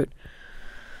type of fruit.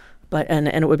 But and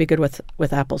it would be good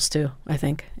with apples too, I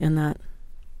think, in that.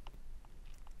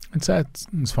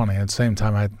 It's funny. At the same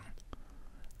time, I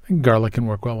think garlic can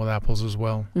work well with apples as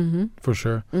well, for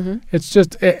sure. Mm-hmm. It's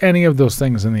just any of those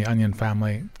things in the onion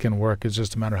family can work. It's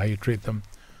just a matter of how you treat them.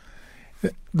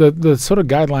 The sort of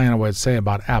guideline I would say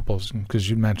about apples, because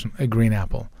you mentioned a green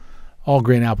apple. All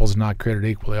green apples are not created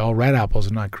equally. All red apples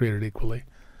are not created equally.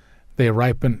 They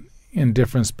ripen in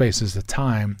different spaces of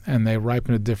time, and they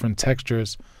ripen at different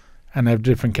textures and have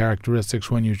different characteristics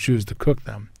when you choose to cook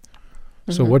them.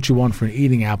 So what you want for an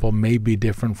eating apple may be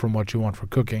different from what you want for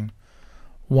cooking.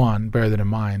 One, bear that in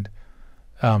mind.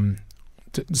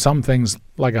 Some things,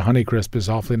 like a Honeycrisp, is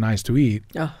awfully nice to eat.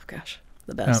 Oh, gosh,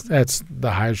 the best. That's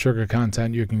the highest sugar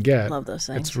content you can get. Love those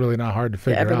things. It's really not hard to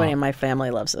figure out. Everybody in my family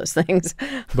loves those things.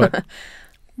 but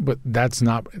that's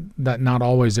not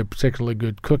always a particularly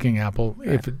good cooking apple,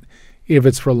 right, if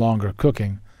it's for longer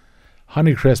cooking.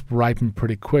 Honeycrisp ripen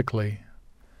pretty quickly.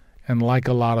 And like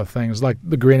a lot of things, like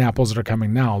the green apples that are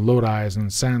coming now, Lodi's and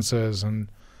Sansas and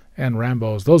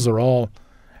Rambos, those are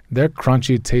they're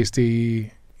crunchy,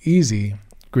 tasty, easy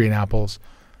green apples.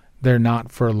 They're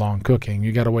not for long cooking.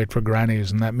 You got to wait for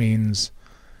grannies, and that means,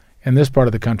 in this part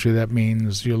of the country, that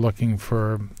means you're looking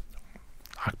for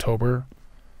October.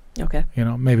 Okay. You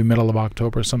know, maybe middle of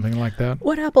October, something like that.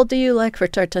 What apple do you like for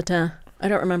tarte tatin? I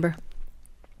don't remember.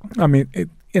 I mean,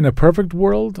 in a perfect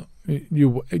world,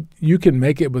 you can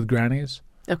make it with grannies.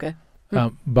 Okay.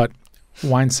 But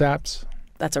wine saps.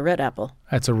 That's a red apple.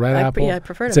 That's a red apple. Yeah, I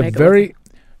prefer to make it with.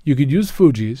 You could use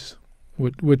Fuji's,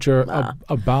 which are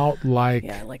about like.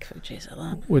 Yeah, I like Fuji's a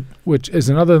lot. Which is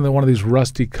another than one of these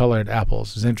rusty colored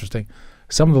apples. It's interesting.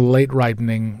 Some of the late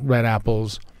ripening red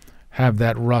apples have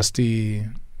that rusty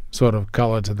sort of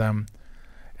color to them,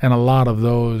 and a lot of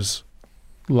those,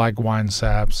 like wine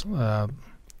saps. I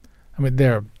mean,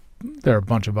 there are a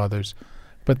bunch of others,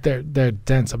 but they're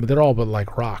dense. I mean, they're all but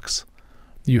like rocks.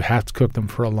 You have to cook them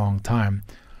for a long time,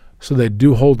 so they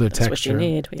do hold their texture. That's what you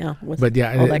need, yeah. But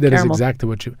yeah, that is exactly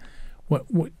what you.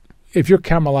 If you're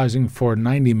caramelizing for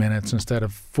 90 minutes instead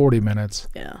of 40 minutes,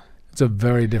 yeah, it's a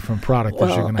very different product that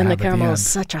you're going to have at the end. And the caramel is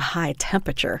such a high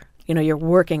temperature. You know, you're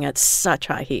working at such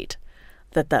high heat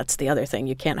that's the other thing.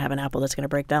 You can't have an apple that's going to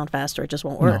break down fast, or it just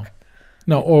won't work.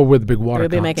 No, or with big water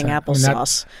content. We'll be making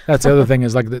applesauce. That's the other thing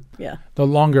is like yeah. The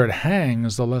longer it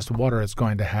hangs, the less water it's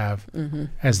going to have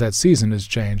as that season is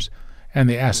changed, and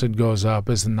the acid goes up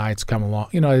as the nights come along.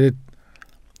 You know,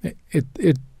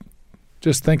 it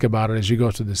just think about it as you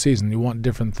go through the season. You want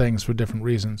different things for different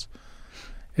reasons.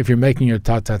 if you're making your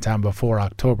tatin before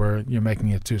October, you're making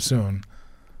it too soon.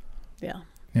 Yeah.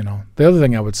 You know, the other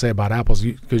thing I would say about apples,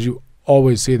 because you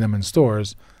always see them in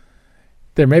stores,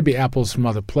 there may be apples from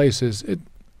other places.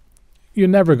 You're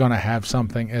never going to have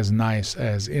something as nice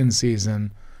as in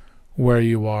season where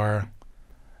you are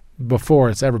before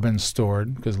it's ever been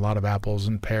stored, because a lot of apples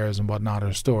and pears and whatnot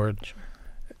are stored. Sure.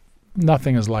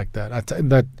 Nothing is like that.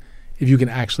 That if you can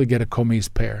actually get a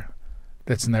Comise pear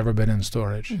that's never been in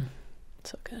storage.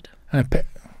 So good. And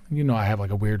I have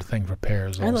like a weird thing for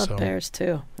pears also. I love pears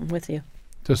too. I'm with you.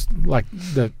 Just like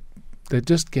they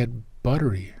just get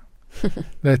buttery.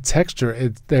 The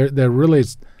texture, they're really,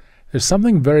 there's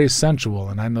something very sensual,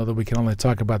 and I know that we can only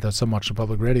talk about that so much on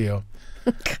public radio,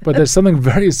 but there's something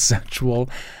very sensual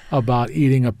about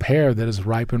eating a pear that is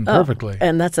ripened perfectly.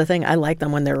 And that's the thing. I like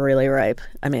them when they're really ripe.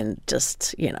 I mean,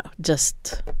 just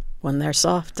when they're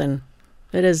soft, and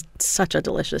it is such a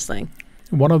delicious thing.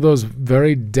 One of those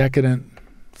very decadent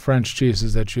French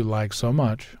cheeses that you like so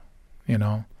much,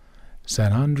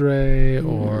 Saint Andre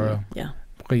or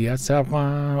Brillat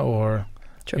Savarin or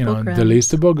Triple crème. Délices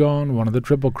de Bourgogne, one of the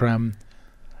triple crème,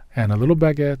 and a little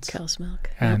baguette, cow's milk,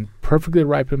 and perfectly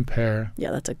ripened pear.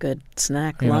 Yeah, that's a good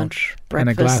snack, lunch,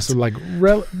 breakfast, and a glass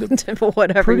of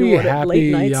whatever pretty you want. happy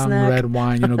Late night young snack. red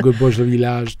wine. Good Bourgeois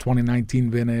Village 2019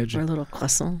 vintage. Or a little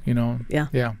croissant. Yeah.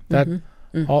 That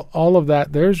all of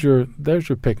that. There's your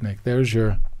picnic. There's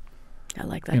your. I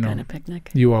like that kind of picnic.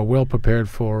 You are well prepared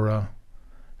for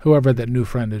whoever that new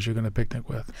friend is you're going to picnic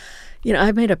with.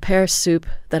 I've made a pear soup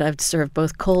that I've served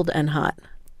both cold and hot,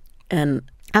 and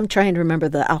I'm trying to remember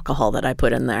the alcohol that I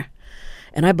put in there,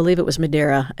 and I believe it was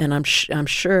Madeira, and I'm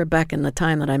sure back in the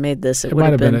time that I made this, it would might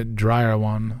have been a drier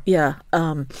one. Yeah,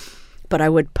 but I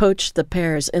would poach the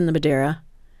pears in the Madeira,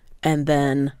 and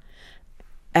then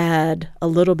add a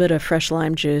little bit of fresh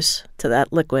lime juice to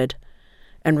that liquid,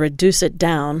 and reduce it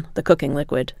down, the cooking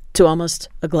liquid, to almost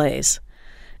a glaze,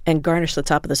 and garnish the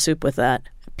top of the soup with that.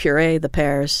 Puree the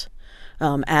pears.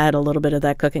 Add a little bit of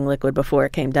that cooking liquid before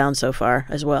it came down so far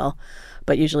as well.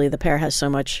 But usually the pear has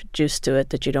so much juice to it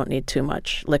that you don't need too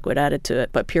much liquid added to it.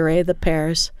 But puree the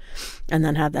pears and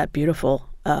then have that beautiful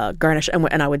garnish.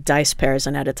 And I would dice pears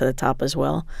and add it to the top as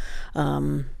well.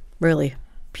 Really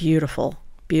beautiful,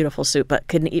 beautiful soup. But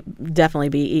could definitely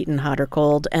be eaten hot or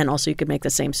cold. And also you could make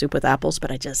the same soup with apples. But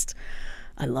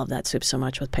I love that soup so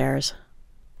much with pears.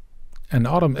 And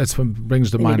autumn,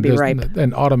 brings to mind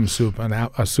an autumn soup,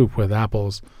 a soup with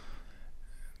apples,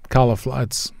 cauliflower.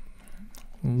 It's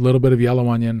a little bit of yellow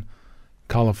onion,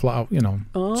 cauliflower,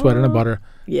 sweat in the butter.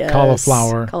 Yes.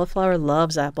 Cauliflower. Cauliflower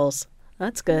loves apples.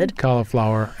 That's good.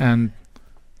 Cauliflower and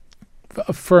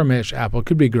a firmish apple.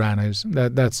 Could be Granny's.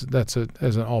 That's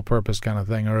as an all-purpose kind of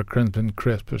thing, or a Crimson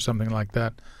Crisp or something like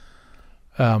that.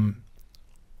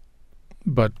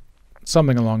 But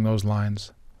something along those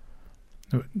lines.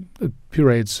 A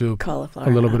pureed soup, cauliflower, a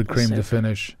little bit of cream soup. To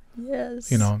finish. Yes.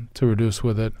 To reduce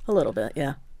with it. A little bit,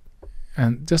 yeah.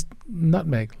 And just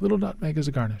nutmeg, little nutmeg as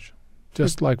a garnish.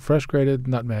 Just like fresh grated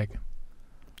nutmeg.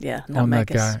 Yeah, on that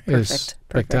guy is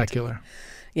spectacular. Perfect.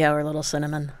 Yeah, or a little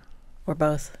cinnamon, or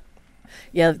both.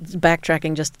 Yeah,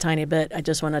 backtracking just a tiny bit, I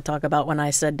just want to talk about when I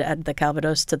said to add the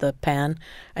Calvados to the pan.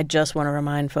 I just want to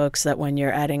remind folks that when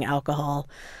you're adding alcohol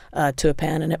to a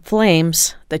pan and it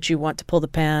flames, that you want to pull the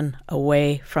pan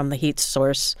away from the heat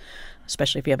source,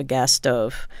 especially if you have a gas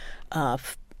stove.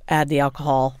 Add the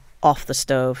alcohol off the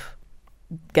stove,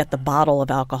 get the bottle of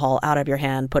alcohol out of your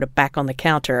hand, put it back on the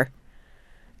counter,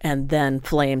 and then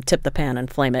tip the pan and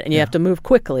flame it. And you have to move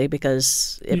quickly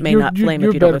because it may not flame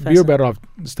if you don't move fast. You're better off,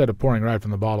 instead of pouring right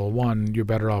from the bottle, you're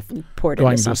better off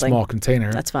going into a small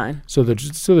container. That's fine. So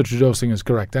that your dosing is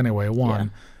correct anyway, one. Yeah.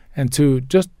 And two,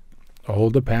 just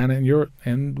hold the pan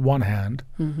in one hand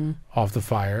off the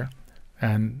fire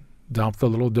and dump the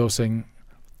little dosing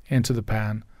into the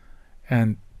pan.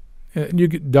 And you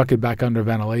could duck it back under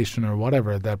ventilation or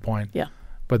whatever at that point. Yeah.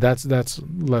 But let that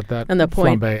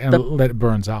point, flambe and let it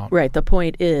burns out. Right. The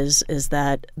point is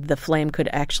that the flame could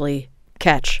actually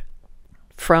catch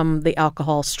from the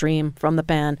alcohol stream from the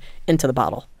pan into the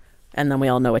bottle, and then we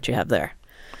all know what you have there.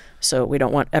 So we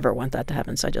don't ever want that to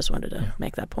happen. So I just wanted to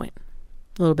make that point.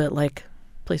 A little bit like,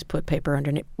 please put paper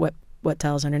underneath wet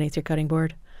towels underneath your cutting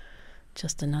board.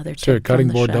 Just another tip. So your cutting from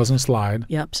the board chef. doesn't slide.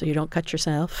 Yep. So you don't cut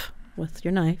yourself with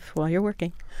your knife while you're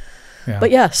working. Yeah.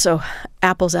 But so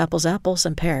apples,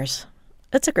 and pears.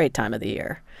 It's a great time of the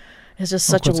year. It's just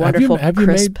such a wonderful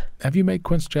crisp. Have you made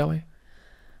quince jelly?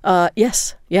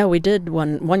 Yes. Yeah, we did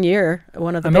one year.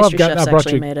 One of the I know pastry chefs I brought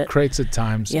actually you made it. crates at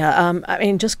times. Yeah, I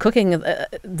mean, just cooking,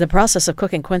 the process of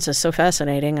cooking quince is so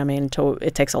fascinating. I mean,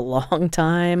 it takes a long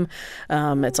time.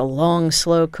 It's a long,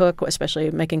 slow cook,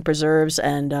 especially making preserves,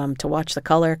 and to watch the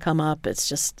color come up, it's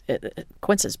just,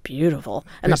 quince is beautiful.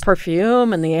 And the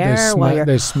perfume and the air.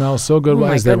 They smell so good Oh,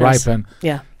 my as they goodness. ripen.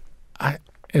 Yeah.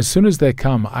 As soon as they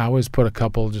come, I always put a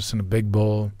couple just in a big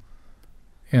bowl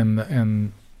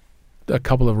in a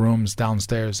couple of rooms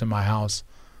downstairs in my house,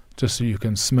 just so you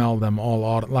can smell them all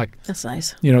out. Like, That's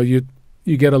nice. you know, you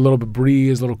get a little bit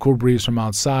breeze, a little cool breeze from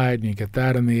outside, and you get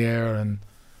that in the air. And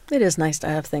It is nice to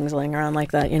have things laying around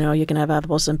like that. You know, you can have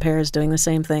apples and pears doing the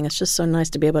same thing. It's just so nice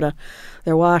to be able to,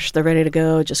 they're washed, they're ready to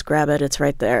go, just grab it. It's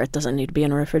right there. It doesn't need to be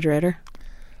in a refrigerator.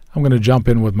 I'm going to jump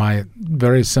in with my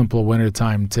very simple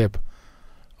wintertime tip.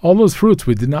 All those fruits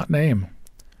we did not name.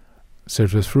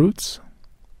 Citrus fruits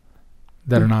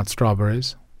that are not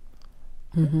strawberries,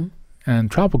 Mm-hmm.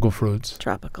 and tropical fruits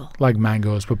Tropical. like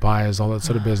mangoes, papayas, all that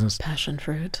sort of business. Passion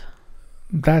fruit.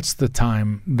 That's the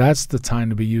time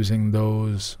to be using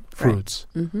those fruits.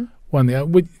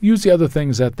 Mm-hmm. We use the other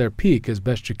things at their peak as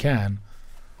best you can.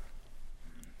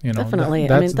 You know, Definitely.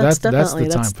 That's that's the definitely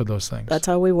time for those things. That's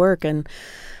how we work. And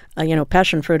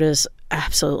passion fruit is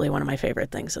absolutely one of my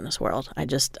favorite things in this world. I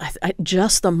just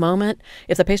the moment,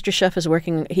 if the pastry chef is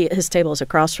working, his table is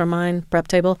across from mine, prep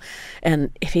table, and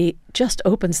if he just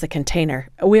opens the container,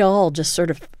 we all just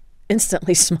sort of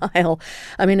instantly smile.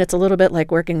 I mean, it's a little bit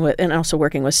like working with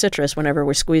citrus whenever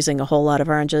we're squeezing a whole lot of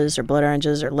oranges or blood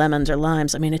oranges or lemons or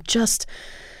limes. I mean, it just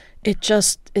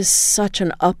is such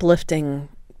an uplifting,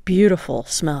 beautiful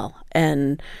smell.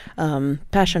 And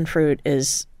passion fruit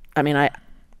is, I mean, I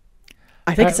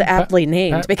think it's aptly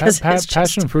named because it's just,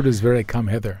 passion fruit is very come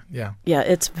hither. Yeah. Yeah,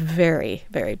 it's very,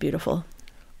 very beautiful.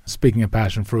 Speaking of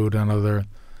passion fruit and other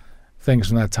things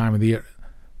from that time of the year,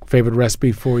 favorite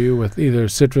recipe for you with either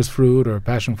citrus fruit or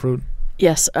passion fruit?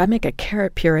 Yes, I make a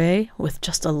carrot puree with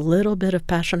just a little bit of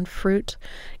passion fruit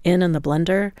in the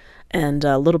blender and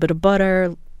a little bit of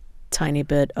butter, tiny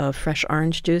bit of fresh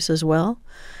orange juice as well,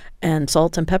 and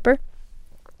salt and pepper.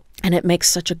 And it makes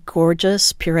such a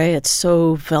gorgeous puree. It's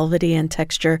so velvety in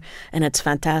texture, and it's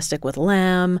fantastic with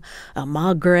lamb,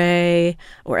 magret,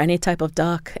 or any type of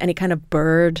duck, any kind of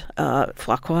bird,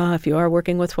 foie gras, if you are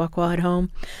working with foie gras at home.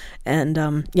 And,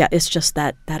 it's just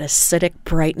that acidic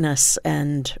brightness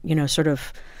and, sort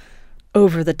of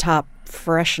over-the-top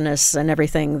freshness and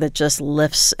everything that just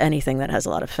lifts anything that has a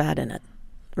lot of fat in it.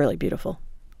 Really beautiful.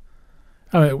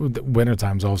 I mean,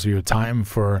 wintertime's also your time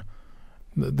for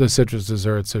the citrus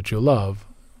desserts that you love,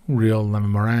 real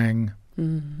lemon meringue,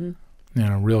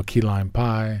 Mm-hmm. Real key lime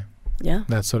pie, Yeah.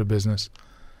 that sort of business.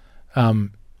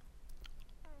 And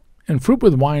fruit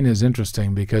with wine is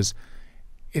interesting because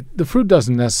the fruit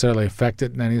doesn't necessarily affect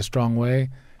it in any strong way,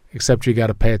 except you got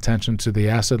to pay attention to the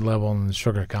acid level and the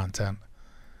sugar content.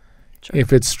 Sure.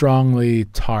 If it's strongly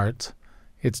tart,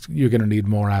 you're going to need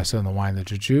more acid in the wine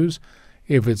that you choose.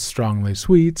 If it's strongly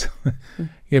sweet,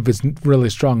 if it's really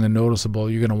strong and noticeable,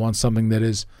 you're going to want something that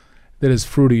is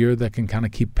fruitier that can kind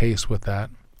of keep pace with that.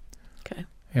 Okay.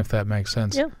 If that makes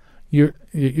sense. Yeah. You're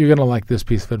going to like this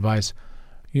piece of advice.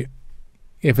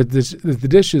 If the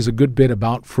dish is a good bit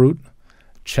about fruit,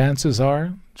 chances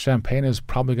are champagne is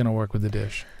probably going to work with the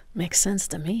dish. Makes sense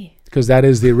to me. Because that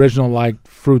is the original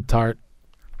fruit tart,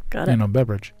 Got it.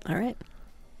 beverage. All right.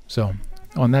 So,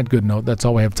 on that good note, that's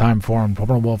all we have time for on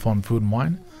Foreman & Wolf on Food and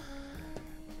Wine.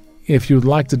 If you'd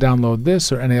like to download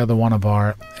this or any other one of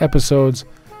our episodes,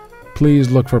 please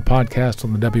look for podcasts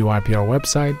on the WIPR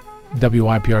website,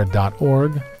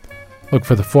 WIPR.org. Look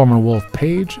for the Foreman & Wolf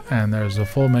page, and there's a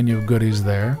full menu of goodies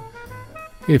there.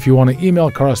 If you want to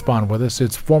email correspond with us,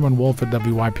 it's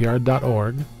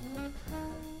foremanwolf@WIPR.org.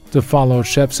 To follow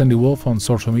Chef Cindy Wolf on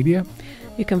social media,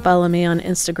 You can follow me on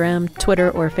Instagram,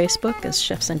 Twitter, or Facebook as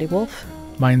Chef Cindy Wolf.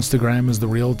 my Instagram is The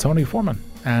Real Tony Foreman.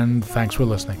 And thanks for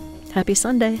listening. Happy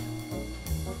Sunday.